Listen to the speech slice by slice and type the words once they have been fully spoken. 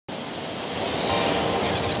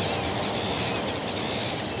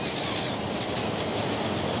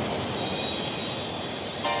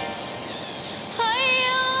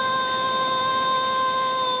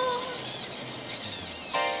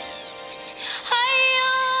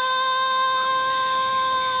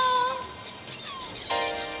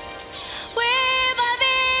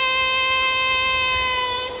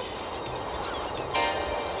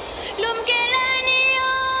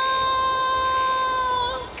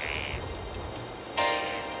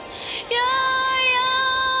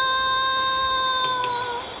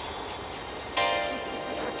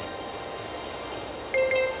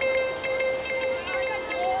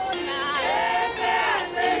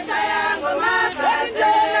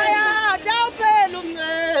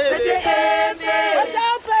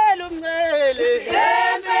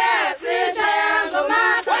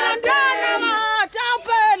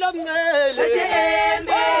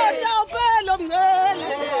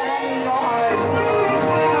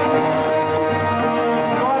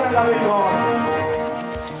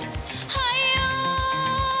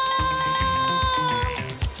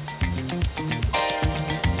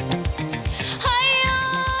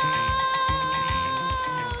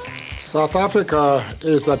South Africa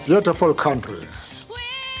is a beautiful country,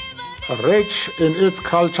 rich in its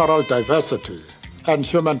cultural diversity and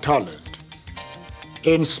human talent,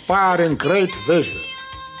 inspiring great vision.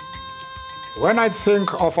 When I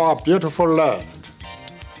think of our beautiful land,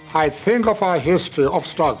 I think of our history of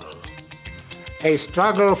struggle, a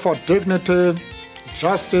struggle for dignity,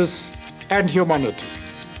 justice, and humanity.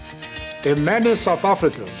 The many South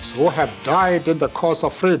Africans who have died in the cause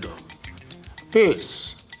of freedom, peace,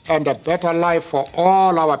 and a better life for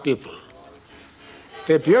all our people.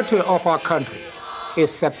 The beauty of our country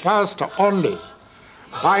is surpassed only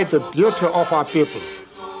by the beauty of our people,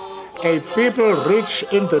 a people rich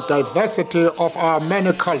in the diversity of our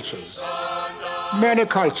many cultures,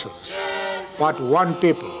 but one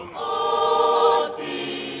people.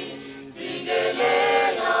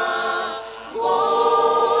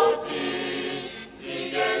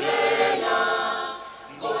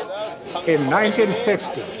 In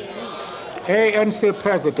 1960, ANC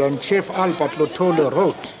President Chief Albert Luthuli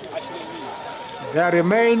wrote, "There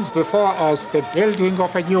remains before us the building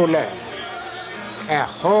of a new land, a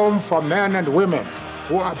home for men and women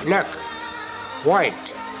who are black,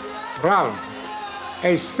 white, brown,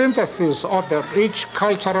 a synthesis of the rich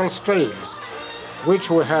cultural strains which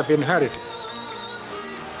we have inherited.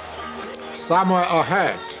 Somewhere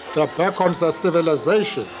ahead, there beckons a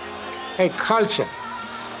civilization, a culture,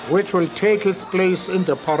 which will take its place in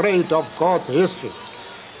the parade of God's history,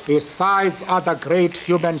 besides other great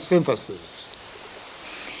human syntheses."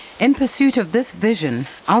 In pursuit of this vision,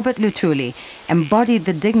 Albert Luthuli embodied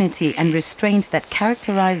the dignity and restraint that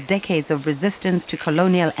characterized decades of resistance to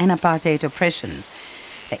colonial and apartheid oppression,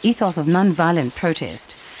 the ethos of non-violent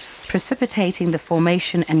protest, precipitating the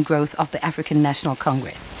formation and growth of the African National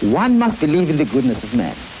Congress. One must believe in the goodness of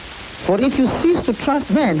man. For if you cease to trust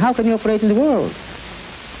man, how can you operate in the world?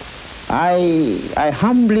 I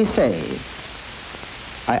humbly say,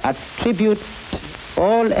 I attribute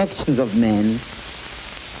all actions of men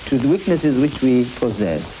to the weaknesses which we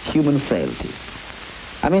possess, human frailty.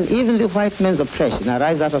 I mean, even the white man's oppression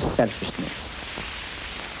arises out of selfishness,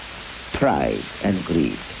 pride, and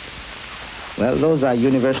greed. Well, those are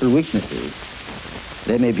universal weaknesses.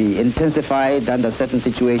 They may be intensified under certain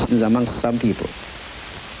situations amongst some people.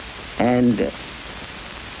 And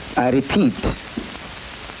I repeat,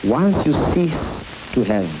 once you cease to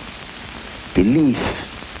have belief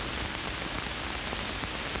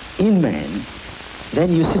in man,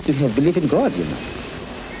 then you cease to have belief in God, you know.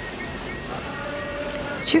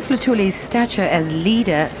 Chief Luthuli's stature as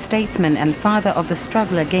leader, statesman, and father of the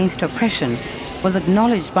struggle against oppression was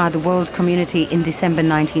acknowledged by the world community in December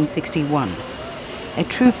 1961. A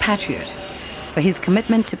true patriot, for his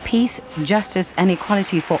commitment to peace, justice, and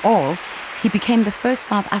equality for all, he became the first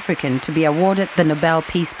South African to be awarded the Nobel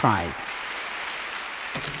Peace Prize.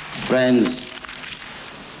 Friends,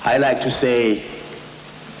 I like to say,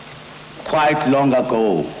 quite long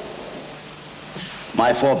ago,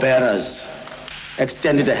 my forebearers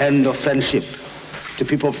extended a hand of friendship to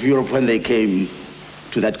people of Europe when they came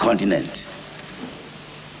to that continent.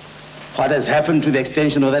 What has happened to the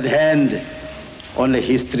extension of that hand, only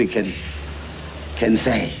history can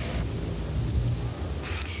say.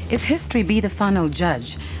 If history be the final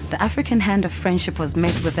judge, the African hand of friendship was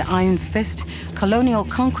met with the iron fist, colonial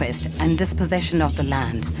conquest, and dispossession of the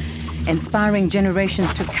land. Inspiring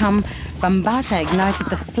generations to come, Bambata ignited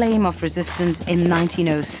the flame of resistance in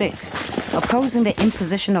 1906, opposing the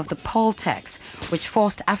imposition of the poll tax, which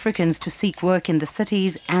forced Africans to seek work in the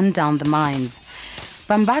cities and down the mines.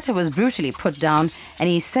 Bambata was brutally put down, and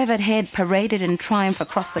his severed head paraded in triumph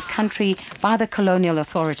across the country by the colonial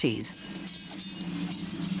authorities.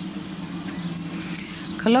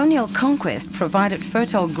 Colonial conquest provided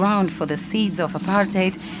fertile ground for the seeds of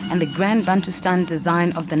apartheid and the Grand Bantustan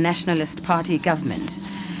design of the Nationalist Party government.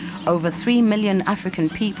 Over 3 million African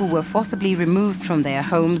people were forcibly removed from their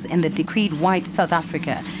homes in the decreed white South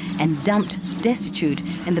Africa and dumped destitute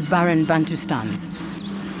in the barren Bantustans.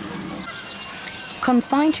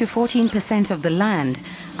 Confined to 14% of the land,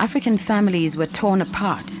 African families were torn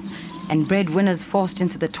apart, and breadwinners forced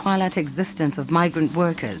into the twilight existence of migrant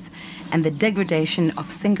workers and the degradation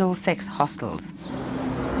of single-sex hostels.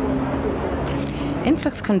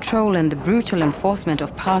 Influx control and the brutal enforcement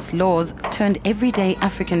of past laws turned everyday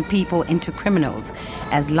African people into criminals,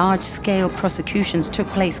 as large-scale prosecutions took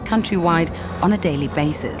place countrywide on a daily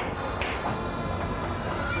basis.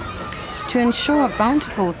 To ensure a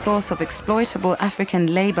bountiful source of exploitable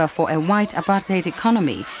African labor for a white apartheid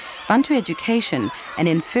economy, Bantu education, an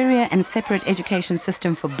inferior and separate education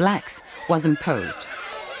system for blacks, was imposed.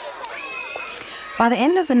 By the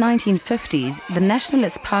end of the 1950s, the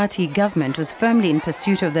Nationalist Party government was firmly in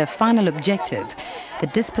pursuit of their final objective, the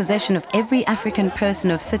dispossession of every African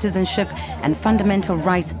person of citizenship and fundamental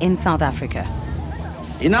rights in South Africa.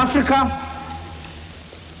 In Africa,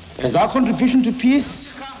 as our contribution to peace,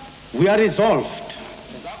 we are resolved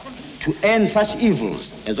to end such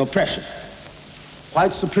evils as oppression,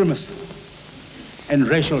 white supremacy, and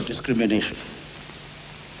racial discrimination,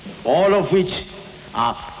 all of which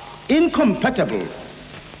are incompatible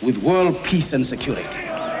with world peace and security.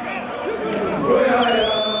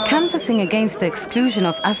 Canvassing against the exclusion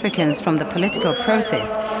of Africans from the political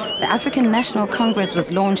process, the African National Congress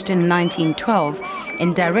was launched in 1912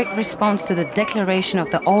 in direct response to the declaration of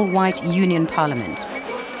the all-white Union Parliament.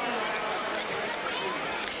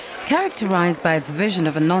 Characterized by its vision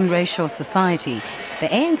of a non-racial society, the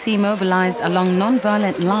ANC mobilized along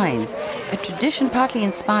non-violent lines, a tradition partly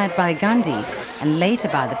inspired by Gandhi and later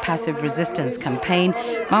by the passive resistance campaign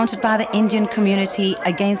mounted by the Indian community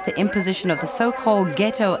against the imposition of the so-called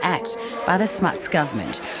Ghetto Act by the Smuts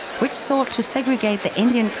government, which sought to segregate the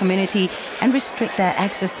Indian community and restrict their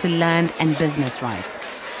access to land and business rights.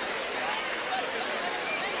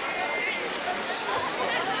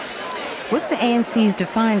 With the ANC's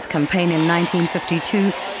Defiance campaign in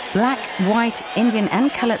 1952, black, white, Indian and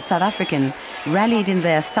coloured South Africans rallied in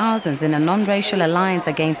their thousands in a non-racial alliance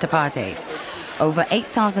against apartheid. Over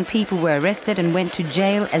 8,000 people were arrested and went to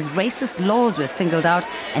jail as racist laws were singled out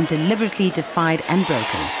and deliberately defied and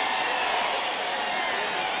broken.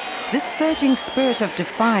 This surging spirit of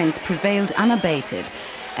defiance prevailed unabated,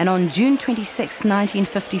 and on June 26,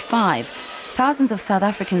 1955, thousands of South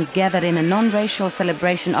Africans gathered in a non-racial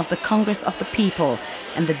celebration of the Congress of the People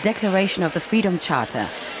and the Declaration of the Freedom Charter,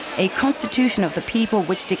 a constitution of the people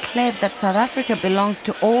which declared that South Africa belongs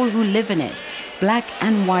to all who live in it, black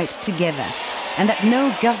and white together, and that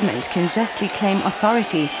no government can justly claim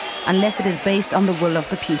authority unless it is based on the will of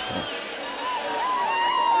the people.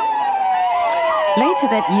 Later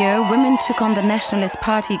that year, women took on the Nationalist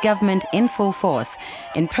Party government in full force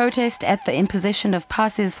in protest at the imposition of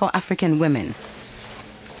passes for African women.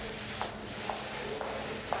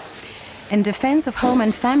 In defense of home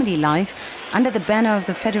and family life, under the banner of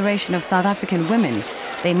the Federation of South African Women,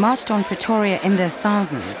 they marched on Pretoria in their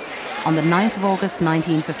thousands on the 9th of August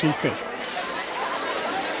 1956.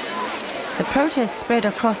 The protests spread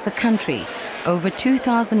across the country. Over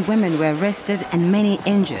 2,000 women were arrested and many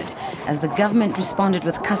injured as the government responded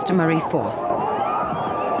with customary force.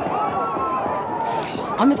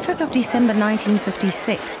 On the 5th of December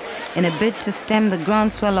 1956, in a bid to stem the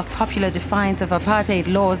groundswell of popular defiance of apartheid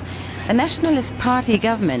laws, the Nationalist Party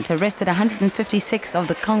government arrested 156 of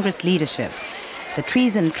the Congress leadership. The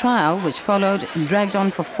treason trial, which followed, dragged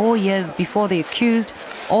on for 4 years before the accused,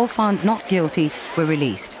 all found not guilty, were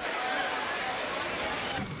released.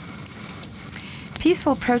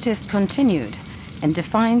 Peaceful protest continued. In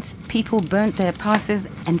defiance, people burnt their passes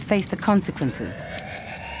and faced the consequences.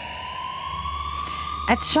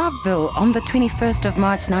 At Sharpeville on the 21st of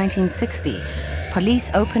March 1960,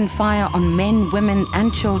 police opened fire on men, women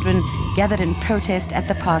and children gathered in protest at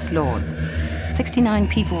the pass laws. 69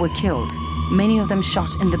 people were killed, many of them shot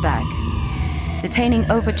in the back. Detaining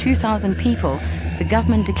over 2,000 people, the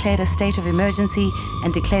government declared a state of emergency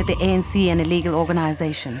and declared the ANC an illegal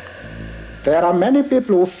organization. There are many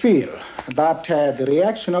people who feel that the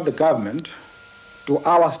reaction of the government to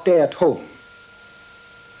our stay at home,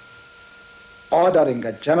 ordering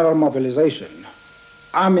a general mobilization,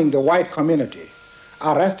 arming the white community,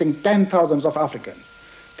 arresting 10,000s of Africans,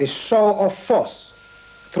 the show of force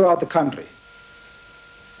throughout the country,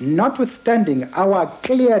 notwithstanding our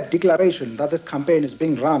clear declaration that this campaign is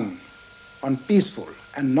being run on peaceful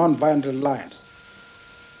and non-violent lines,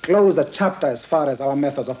 close a chapter as far as our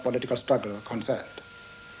methods of political struggle are concerned.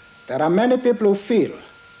 There are many people who feel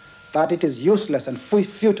that it is useless and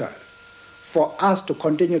futile for us to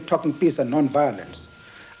continue talking peace and non-violence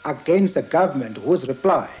against a government whose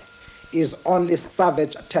reply is only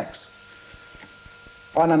savage attacks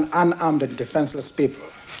on an unarmed and defenseless people.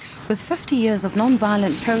 With 50 years of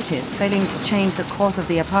non-violent protest failing to change the course of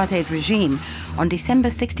the apartheid regime, on December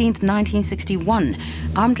 16, 1961,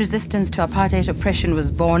 armed resistance to apartheid oppression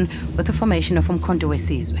was born with the formation of Umkhonto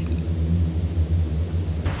weSizwe.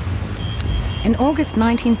 In August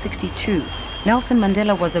 1962, Nelson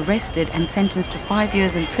Mandela was arrested and sentenced to 5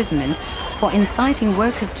 years imprisonment for inciting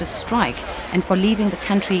workers to strike and for leaving the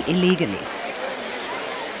country illegally.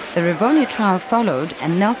 The Rivonia trial followed,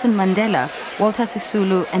 and Nelson Mandela, Walter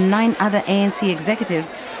Sisulu and 9 other ANC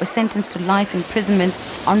executives were sentenced to life imprisonment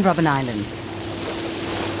on Robben Island.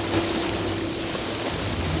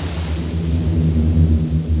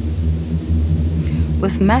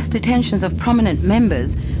 with mass detentions of prominent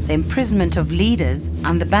members, the imprisonment of leaders,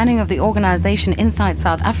 and the banning of the organization inside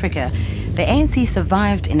South Africa, the ANC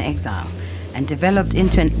survived in exile and developed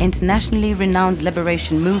into an internationally renowned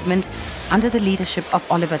liberation movement under the leadership of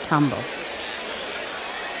Oliver Tambo.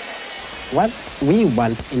 What we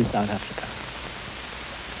want in South Africa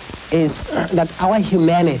is that our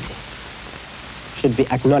humanity should be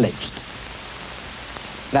acknowledged,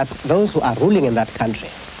 that those who are ruling in that country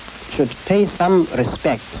should pay some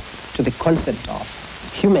respect to the concept of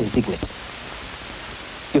human dignity.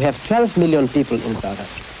 You have 12 million people in South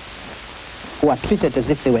Africa who are treated as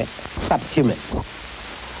if they were subhumans.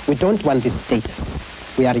 We don't want this status.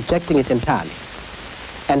 We are rejecting it entirely.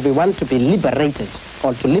 And we want to be liberated,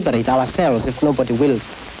 or to liberate ourselves. If nobody will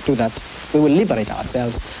do that, we will liberate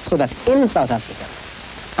ourselves so that in South Africa,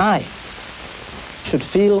 I should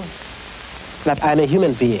feel that I'm a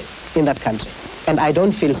human being in that country. And I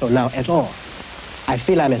don't feel so now at all. I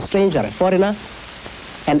feel I'm a stranger, a foreigner,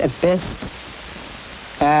 and at best,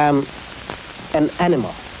 an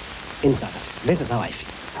animal in South Africa. This is how I feel.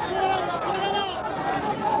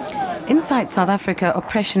 Inside South Africa,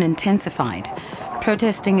 oppression intensified.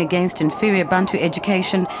 Protesting against inferior Bantu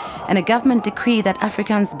education and a government decree that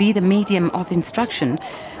Afrikaans be the medium of instruction,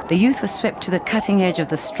 the youth was swept to the cutting edge of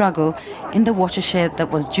the struggle in the watershed that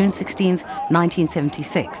was June 16,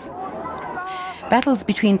 1976. Battles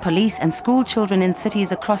between police and school children in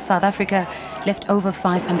cities across South Africa left over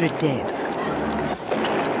 500 dead.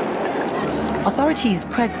 Authorities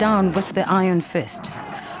cracked down with the iron fist.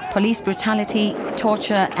 Police brutality,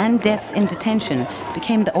 torture and deaths in detention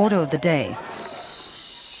became the order of the day.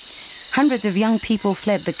 Hundreds of young people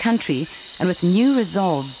fled the country and with new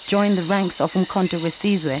resolve joined the ranks of Umkhonto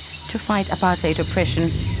weSizwe to fight apartheid oppression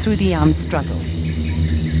through the armed struggle.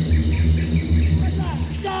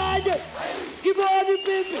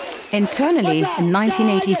 Internally, in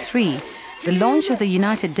 1983, the launch of the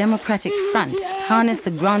United Democratic Front harnessed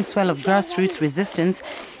the groundswell of grassroots resistance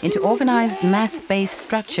into organized mass-based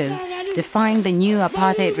structures, defying the new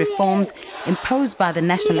apartheid reforms imposed by the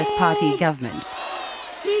Nationalist Party government.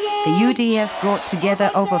 The UDF brought together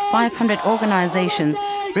over 500 organizations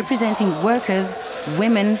representing workers,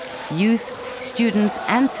 women, youth, students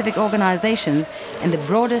and civic organizations in the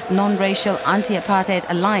broadest non-racial anti-apartheid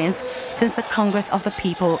alliance since the Congress of the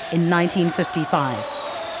People in 1955.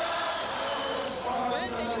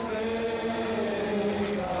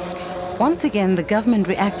 Once again, the government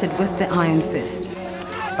reacted with the iron fist.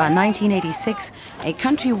 By 1986, a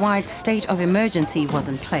countrywide state of emergency was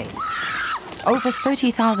in place. Over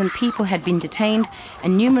 30,000 people had been detained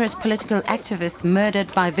and numerous political activists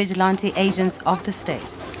murdered by vigilante agents of the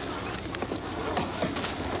state.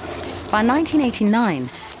 By 1989,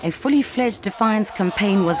 a fully fledged defiance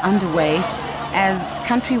campaign was underway as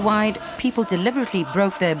countrywide people deliberately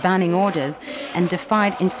broke their banning orders and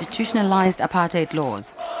defied institutionalized apartheid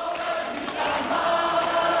laws.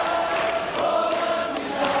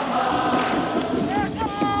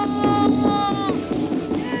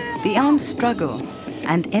 The armed struggle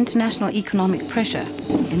and international economic pressure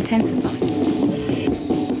intensified.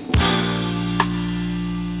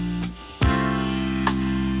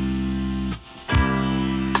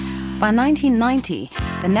 By 1990,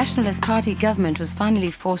 the Nationalist Party government was finally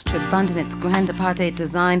forced to abandon its grand apartheid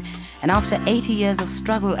design, and after 80 years of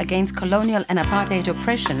struggle against colonial and apartheid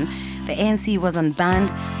oppression, the ANC was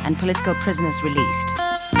unbanned and political prisoners released.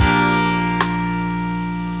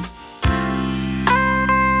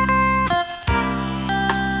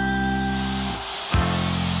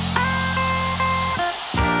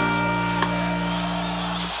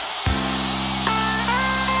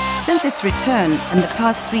 Since its return in the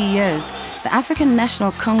past 3 years, the African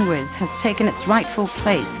National Congress has taken its rightful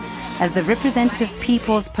place as the representative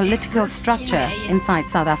people's political structure inside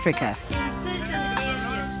South Africa.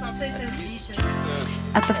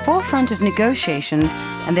 At the forefront of negotiations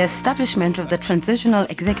and the establishment of the Transitional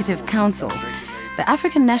Executive Council, the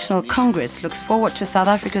African National Congress looks forward to South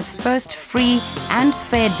Africa's first free and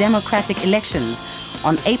fair democratic elections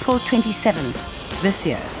on April 27th this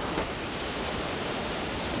year.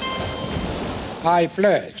 I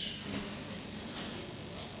pledge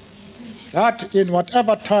that in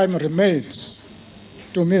whatever time remains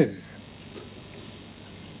to me,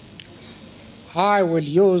 I will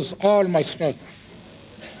use all my strength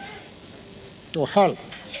to help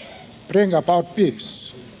bring about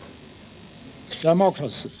peace,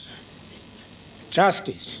 democracy,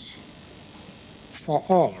 justice for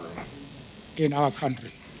all in our country.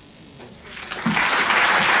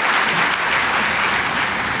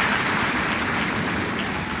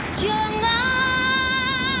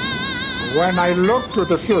 When I look to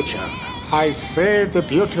the future, I say the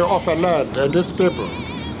beauty of a land and its people,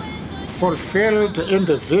 fulfilled in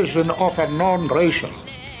the vision of a non-racial,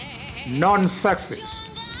 non-sexist,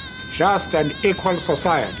 just and equal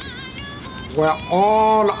society, where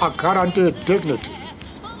all are guaranteed dignity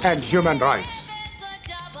and human rights.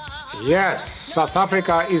 Yes, South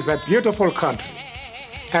Africa is a beautiful country,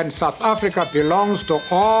 and South Africa belongs to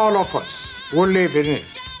all of us who live in it.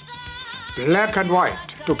 Black and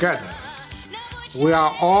white together, we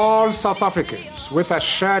are all South Africans with a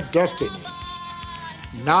shared destiny.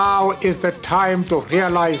 Now is the time to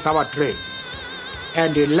realize our dream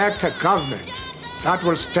and elect a government that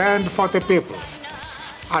will stand for the people,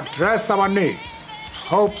 address our needs,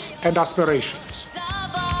 hopes, and aspirations.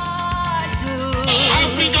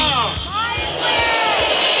 AFRIKA!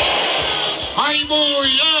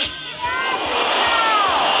 MAYIBUYE!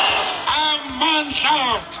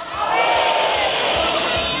 Amandla!